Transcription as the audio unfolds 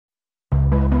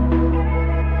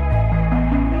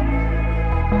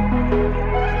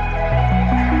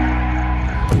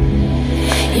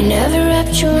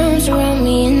wrapped your arms around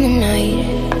me in the night,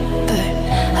 but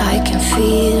I can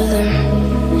feel them.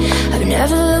 I've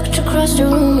never looked across the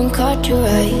room and caught your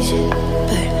eyes,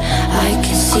 but I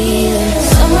can see them.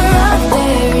 Somewhere out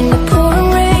there in the pouring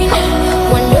rain,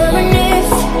 wondering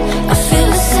if I feel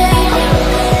the same.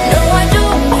 No, I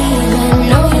don't even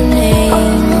know your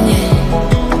name, yeah.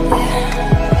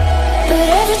 But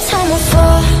every time I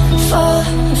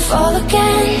fall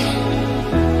again,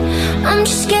 I'm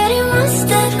just getting one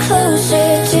step closer